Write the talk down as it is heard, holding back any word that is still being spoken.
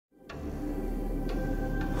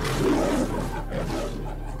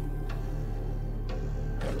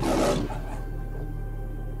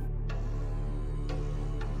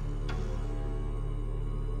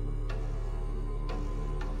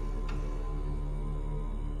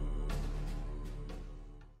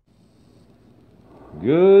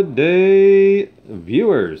Good day,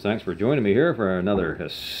 viewers. Thanks for joining me here for another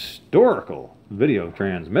historical video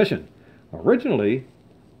transmission. Originally,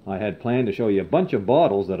 I had planned to show you a bunch of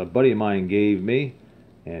bottles that a buddy of mine gave me,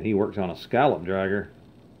 and he works on a scallop dragger,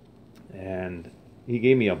 and he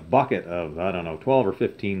gave me a bucket of, I don't know, 12 or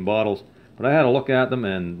 15 bottles, but I had a look at them,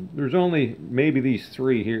 and there's only maybe these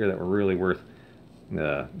three here that were really worth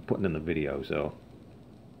putting in the video, so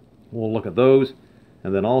we'll look at those.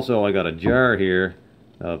 And then also I got a jar here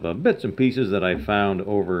of bits and pieces that I found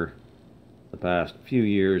over the past few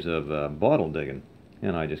years of bottle digging,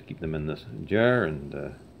 and I just keep them in this jar,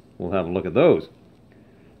 and we'll have a look at those.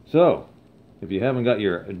 So if you haven't got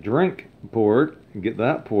your drink poured, get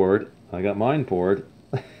that poured. I got mine poured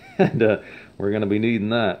and we're gonna be needing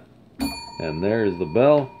that. And there's the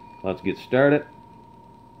bell. Let's get started.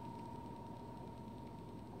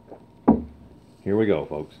 Here we go,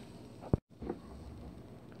 folks.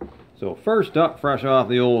 So first up, fresh off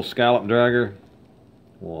the old scallop dragger,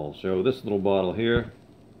 we'll show this little bottle here.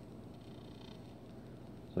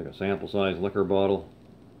 It's like a sample size liquor bottle,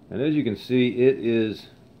 and as you can see, it is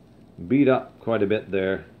beat up quite a bit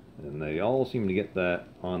there, and they all seem to get that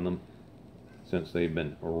on them since they've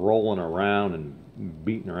been rolling around and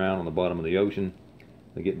beating around on the bottom of the ocean.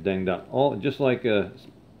 They get dinged up, all just like a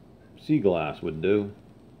sea glass would do.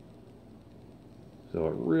 So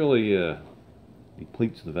it really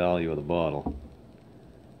depletes the value of the bottle.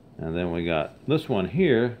 And then we got this one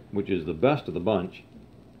here, which is the best of the bunch.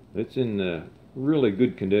 It's in really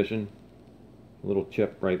good condition. A little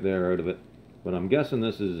chip right there out of it, but I'm guessing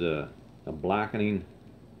this is a blackening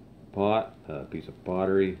pot, a piece of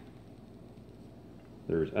pottery.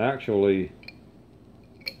 There's actually,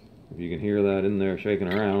 if you can hear that in there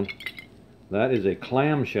shaking around, that is a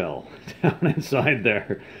clamshell down inside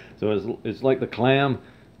there. So it's like the clam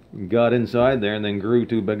got inside there and then grew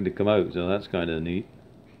too big to come out, so that's kind of neat.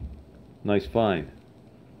 Nice find.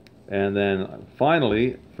 And then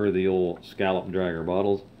finally, for the old scallop dragger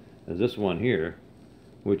bottles, is this one here,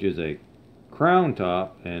 which is a crown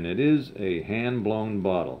top, and it is a hand blown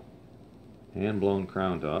bottle, hand blown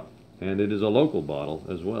crown top, and it is a local bottle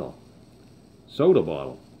as well. Soda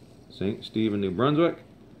bottle, St. Stephen, New Brunswick,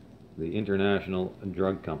 the International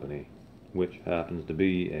Drug Company, which happens to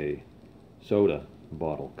be a soda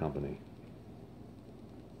bottle company.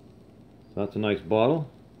 So that's a nice bottle,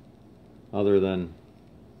 other than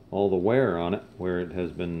all the wear on it, where it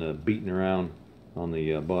has been beaten around on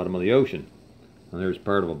the bottom of the ocean. And there's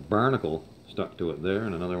part of a barnacle stuck to it there,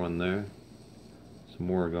 and another one there. Some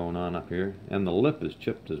more going on up here, and the lip is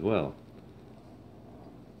chipped as well.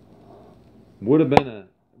 Would have been a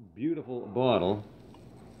beautiful bottle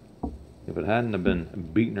if it hadn't have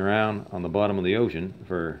been beaten around on the bottom of the ocean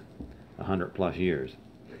for 100+ years.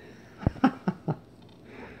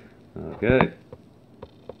 Okay.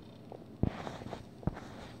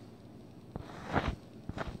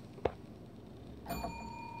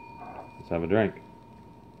 Let's have a drink.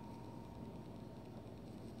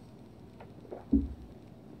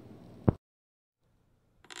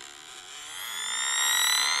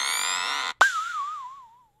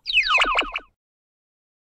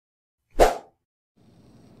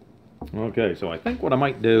 Okay, so I think what I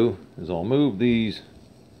might do is I'll move these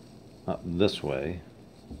up this way,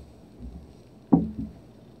 and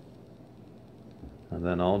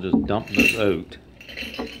then I'll just dump this out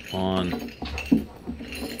on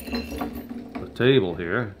the table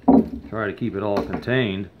here, try to keep it all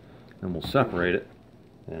contained, and we'll separate it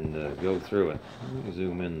and go through it. Let me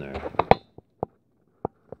zoom in there.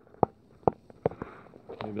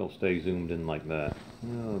 Maybe I'll stay zoomed in like that.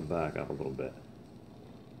 I'll back up a little bit.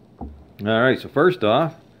 Alright, so first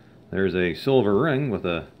off, there's a silver ring with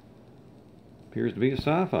appears to be a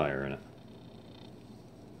sapphire in it.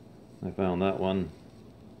 I found that one,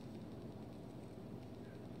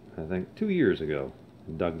 I think, 2 years ago.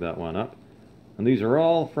 Dug that one up. And these are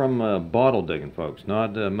all from bottle digging, folks,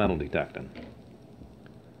 not metal detecting.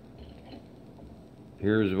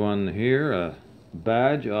 Here's one here, a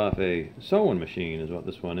badge off a sewing machine is what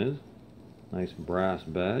this one is. Nice brass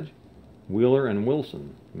badge. Wheeler and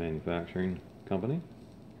Wilson Manufacturing Company.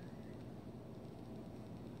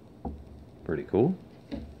 Pretty cool.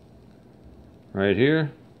 Right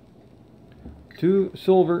here, 2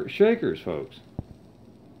 silver shakers, folks.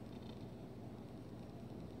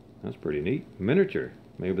 That's pretty neat. Miniature.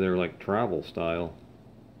 Maybe they're like travel style.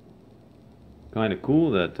 Kind of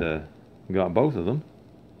cool that got both of them.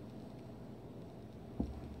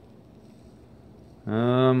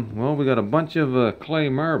 Well, we got a bunch of clay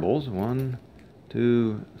marbles. 1,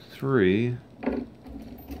 2, 3,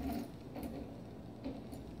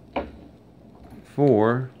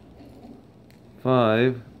 4,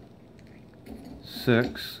 5,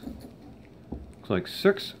 6, looks like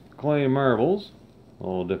 6 clay marbles,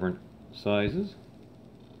 all different sizes.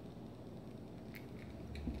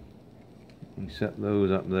 We set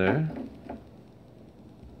those up there.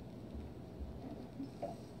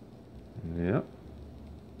 Yep.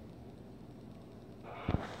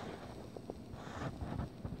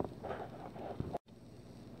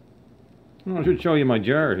 Oh, I should show you my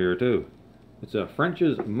jar here too. It's a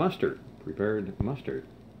French's mustard, prepared mustard.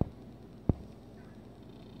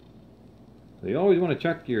 So you always want to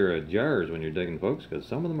check your jars when you're digging, folks, because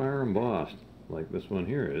some of them are embossed, like this one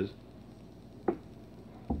here is.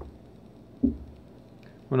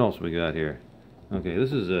 What else we got here? Okay,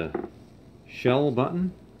 this is a shell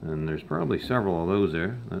button, and there's probably several of those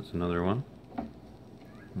there. That's another one.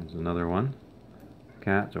 There's another one.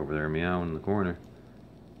 Cat's over there meowing in the corner.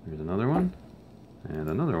 There's another one, and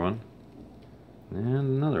another one, and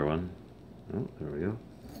another one. Oh, there we go.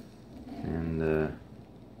 And a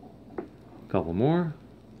couple more.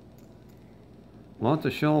 Lots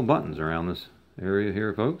of shell buttons around this area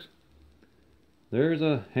here, folks. There's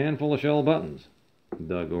a handful of shell buttons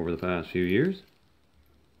dug over the past few years.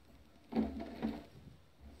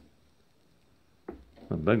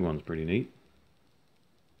 The big one's pretty neat.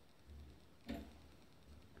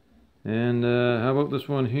 And how about this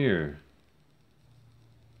one here?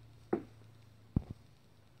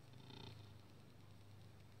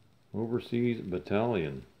 Overseas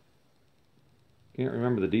Battalion. Can't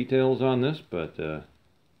remember the details on this, but this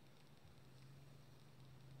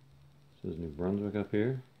is New Brunswick up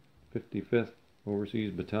here. 55th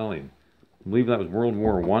Overseas Battalion. I believe that was World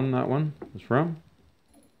War I, that one was from.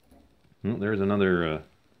 Oh, there's another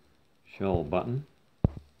shell button.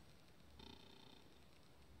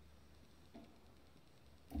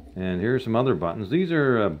 And here's some other buttons. These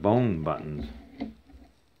are bone buttons.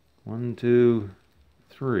 1, 2,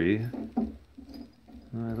 3.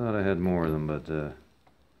 I thought I had more of them, but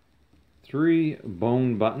 3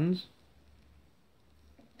 bone buttons.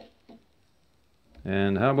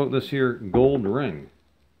 And how about this here gold ring?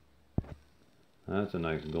 That's a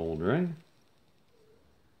nice gold ring.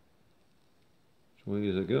 Which way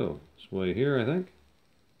does it go? This way here, I think.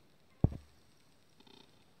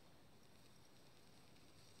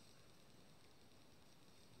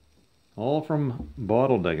 All from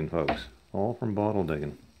bottle digging, folks. All from bottle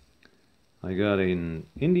digging. I got an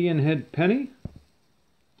Indian head penny.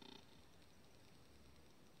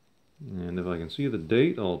 And if I can see the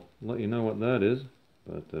date, I'll let you know what that is.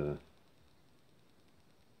 But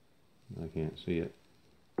I can't see it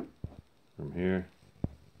from here.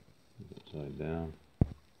 Upside down.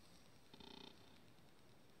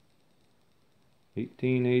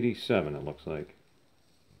 1887, it looks like.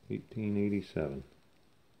 1887.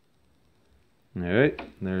 Alright,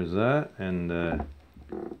 there's that, and a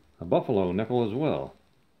buffalo nickel as well.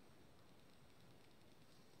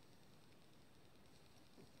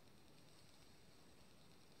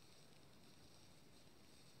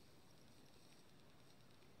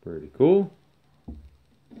 Pretty cool.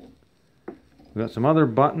 We got some other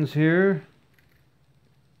buttons here.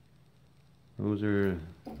 Those are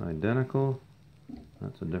identical.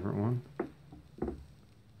 That's a different one.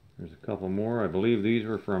 There's a couple more. I believe these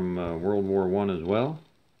were from World War I as well.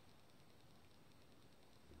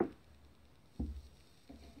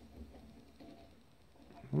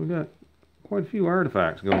 We got quite a few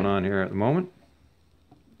artifacts going on here at the moment.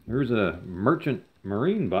 Here's a Merchant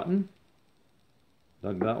Marine button.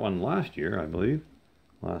 Dug that one last year, I believe.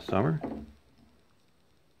 Last summer.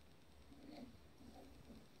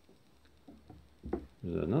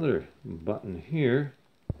 There's another button here.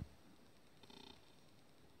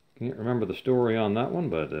 Can't remember the story on that one,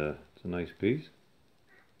 but it's a nice piece.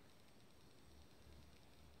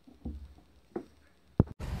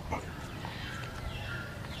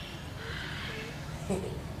 Oh,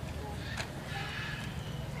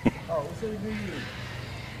 what's it mean?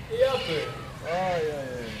 Yeah, oh, yeah.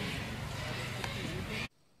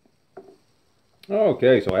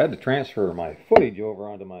 Okay, so I had to transfer my footage over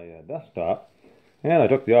onto my desktop, and I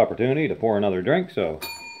took the opportunity to pour another drink, so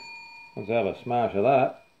let's have a smash of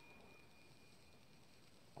that.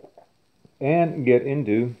 And get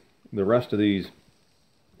into the rest of these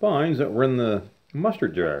finds that were in the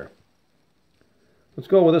mustard jar. Let's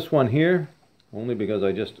go with this one here, only because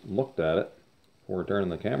I just looked at it before turning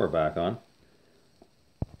the camera back on.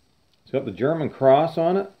 It's got the German cross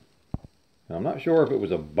on it. I'm not sure if it was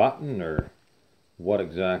a button or what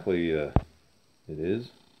exactly it is,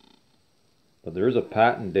 but there is a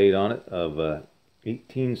patent date on it of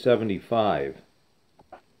 1875.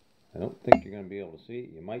 I don't think you're going to be able to see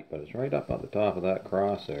it. You might, but it's right up at the top of that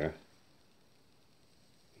cross there.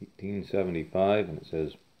 1875, and it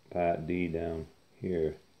says Pat D down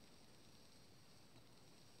here.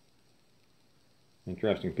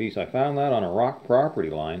 Interesting piece. I found that on a rock property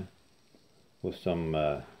line with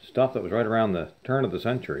some stuff that was right around the turn of the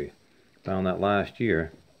century. Found that last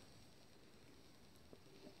year.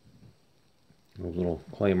 Those little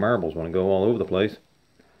clay marbles want to go all over the place.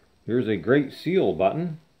 Here's a Great Seal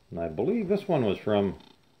button, and I believe this one was from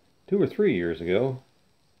 2 or 3 years ago.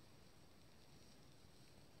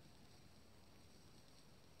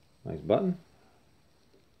 Nice button.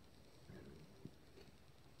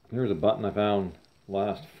 Here's a button I found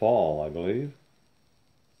last fall, I believe.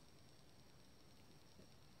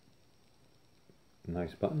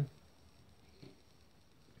 Nice button.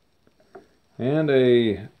 And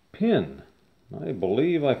a pin. I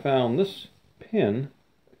believe I found this pin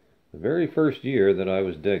the very first year that I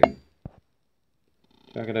was digging.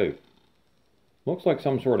 Check it out. Looks like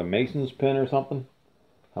some sort of mason's pin or something.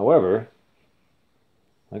 However,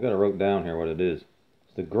 I got it wrote down here what it is.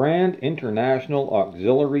 It's the Grand International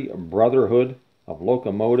Auxiliary Brotherhood of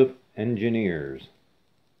Locomotive Engineers.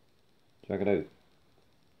 Check it out.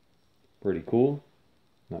 Pretty cool.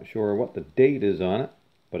 Not sure what the date is on it,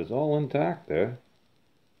 but it's all intact there.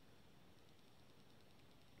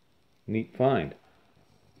 Neat find.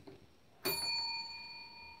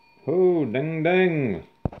 Oh, ding ding.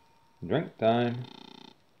 Drink time.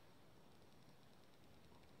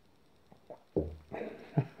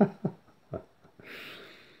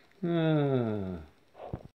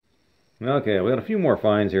 Okay, we got a few more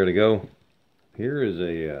finds here to go. Here is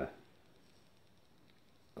a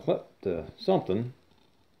clipped something.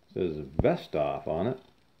 It says vest off on it.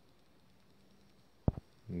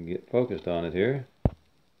 You can get focused on it here.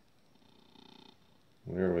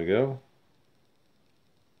 There we go.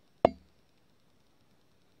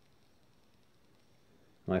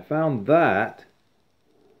 I found that,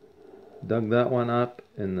 dug that one up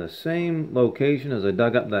in the same location as I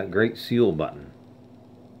dug up that Great Seal button.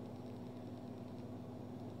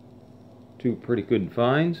 Two pretty good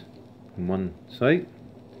finds in one site.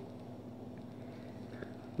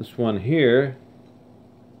 This one here,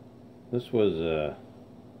 this was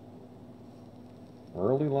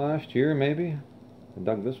early last year maybe. I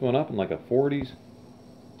dug this one up in like a 40s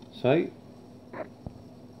site.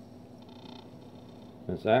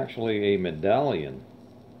 It's actually a medallion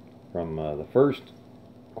from the first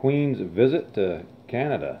Queen's visit to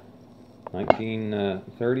Canada,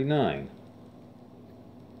 1939.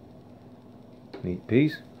 Neat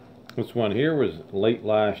piece. This one here was late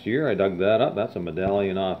last year. I dug that up. That's a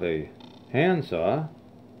medallion off a handsaw.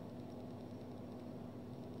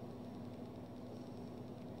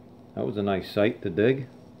 That was a nice site to dig.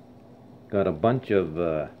 Got a bunch of,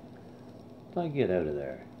 what did I get out of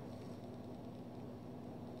there?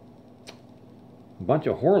 A bunch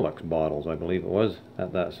of Horlicks bottles, I believe it was,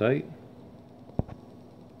 at that site.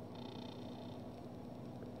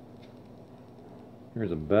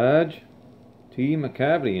 Here's a badge. T.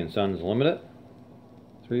 McCavity & Sons Limited.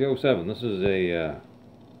 307. This is a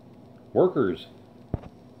worker's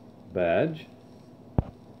badge.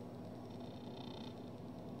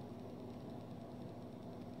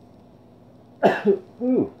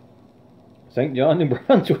 Ooh. St. John, New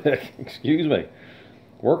Brunswick. Excuse me.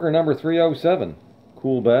 Worker number 307.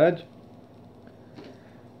 Cool badge.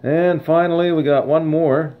 And finally, we got one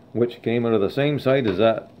more, which came out of the same site as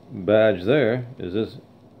that badge there, is this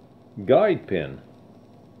guide pin.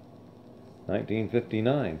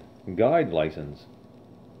 1959. Guide license.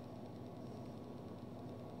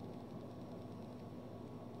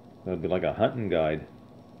 That would be like a hunting guide.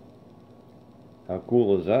 How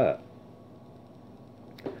cool is that?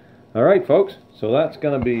 Alright folks, so that's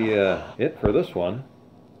going to be it for this one.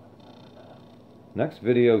 Next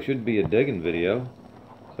video should be a digging video,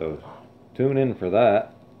 so tune in for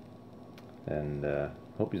that. And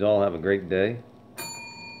hope you all have a great day.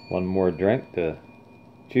 One more drink to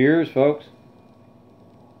cheers, folks.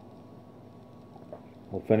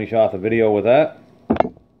 We'll finish off the video with that.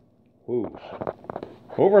 Woo.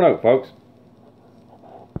 Over and out, folks.